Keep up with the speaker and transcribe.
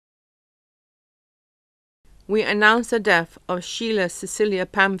We announce the death of Shelia Cecilia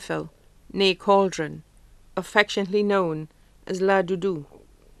Pamphile, née Calderon, affectionately known as La Doudou,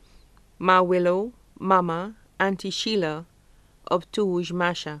 Ma Willow, Mama, Auntie Sheila of Tououge,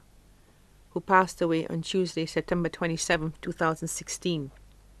 Masha, who passed away on Tuesday, September 27, 2016.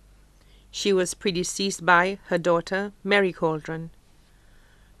 She was predeceased by her daughter, Mary Calderon,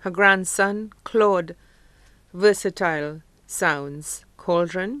 her grandson, Claude Versatile Sounds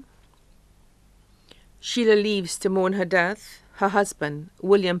Calderon. Sheila leaves to mourn her death her husband,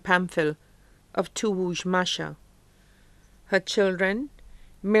 William Pamphile of Tououge, Masha, her children,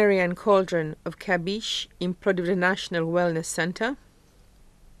 Marianne Calderon of Cabiche, employed with the National Wellness Center,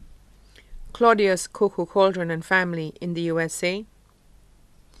 Claudius Coco Calderon and family in the USA,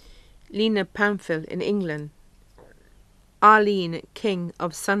 Lena Pamphile in England, Arlene King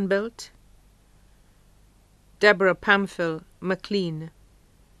of Sunbelt, Deborah Pamphile McLean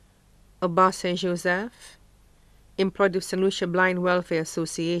of Basse Joseph, employed with St. Lucia Blind Welfare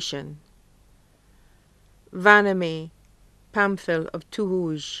Association, Vaname Pamphile of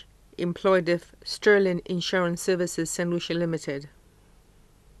Tououge, employed with Sterling Insurance Services St. Lucia Limited.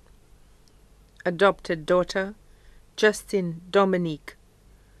 Adopted daughter, Justine Dominique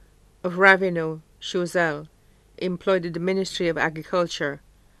of Ravenel, Choiseul, employed at the Ministry of Agriculture,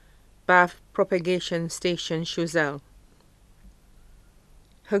 Bath Propagation Station, Choiseul.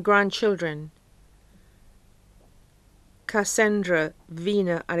 Her grandchildren, Cassandra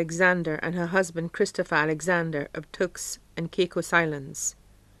Vina Alexander and her husband Christopher Alexander of Tux and Caicos Islands,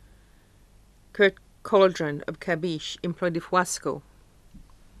 Kurt Calderon of Cabiche, employed with Wasco,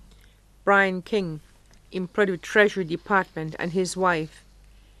 Brian King, employed with Treasury Department, and his wife,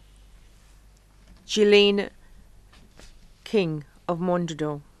 Ghislaine King of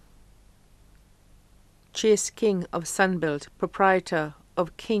Mondodo, Chase King of Sunbelt, proprietor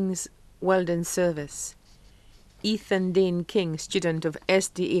of King's Weldon Service, Ethan Dane King, student of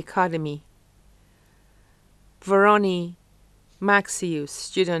SDA Academy, Veroni Maxius,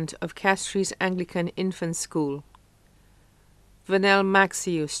 student of Castries Anglican Infant School, Vanel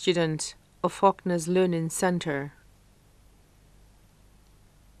Maxius, student of Faulkner's Learning Center,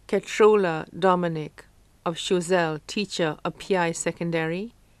 Ketrola Dominic of Choiseul, teacher of PI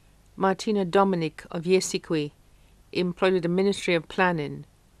Secondary, Martina Dominic of Yesique, employed with the Ministry of Planning,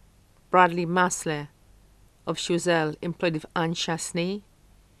 Bradley Masler of Choiseul, employed with Anne Chasney,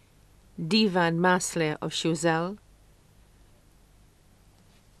 Divan Masler of Choiseul,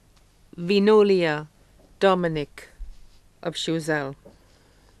 Vinolia Dominic of Choiseul.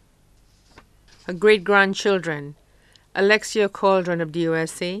 Her great-grandchildren, Alexia Calderon of the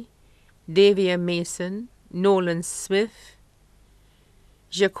USA, Davia Mason, Nolan Smith,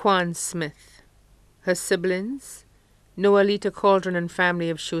 Jaquan Smith. Her siblings, Noelita Calderon and family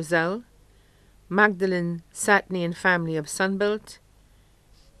of Choiseul, Magdalene Satney and family of Sunbelt,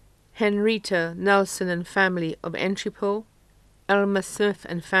 Henrietta Nelson and family of Entrepot, Elma Smith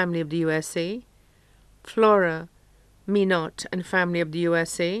and family of the USA, Flora Minot and family of the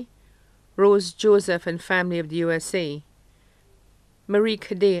USA, Rose Joseph and family of the USA, Marie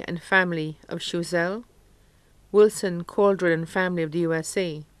Cadet and family of Choiseul, Wilson Calderon and family of the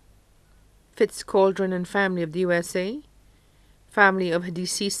USA, Fitz Calderon and family of the USA, family of her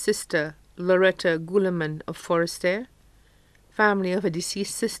deceased sister Loretta Guleman of Forester, family of her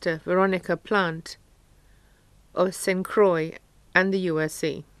deceased sister Veronica Plant of St. Croix and the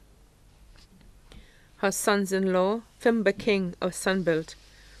USA. Her sons-in-law, Fimba King of Sunbelt,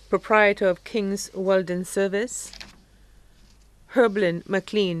 proprietor of King's Weldon Service, Herblin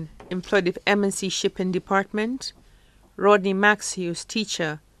McLean, employed with M&C Shipping Department, Rodney Maxius,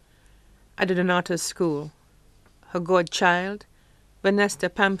 teacher at the Donato School, her godchild, Vanessa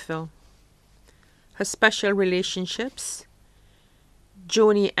Pamphile. Her special relationships,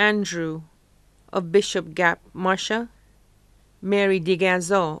 Joni Andrew of Bishop Gap, Masha, Mary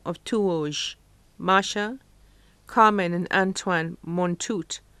Degazon of Tououge, Masha, Carmen and Antoine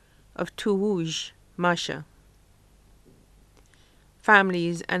Montout of Tououge, Masha.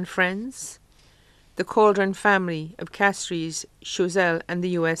 Families and friends, the Calderon family of Castries, Choiseul and the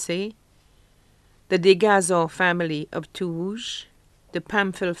USA, the Degazon family of Tououge, the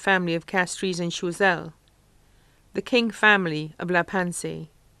Pamphile family of Castries and Choiseul, the King family of La Panse,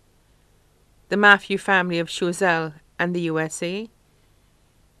 the Matthew family of Choiseul and the USA,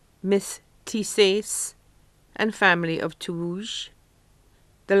 Miss Tissace and family of Tououge,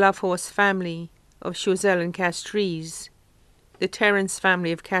 the Lovehorse family of Choiseul and Castries, the Terrence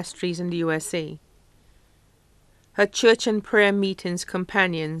family of Castries and the USA, her church and prayer meetings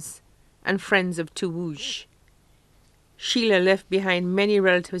companions and friends of Tououge. Sheila left behind many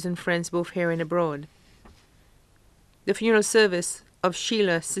relatives and friends both here and abroad. The funeral service of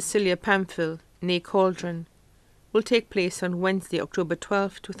Shelia Cecilia Pamphile, née Calderon, will take place on Wednesday, October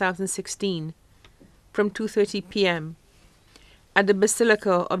 12, 2016, from 2:30 p.m. at the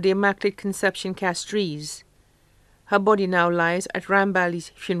Basilica of the Immaculate Conception, Castries. Her body now lies at Rambali's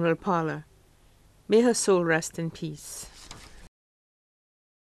funeral parlour. May her soul rest in peace.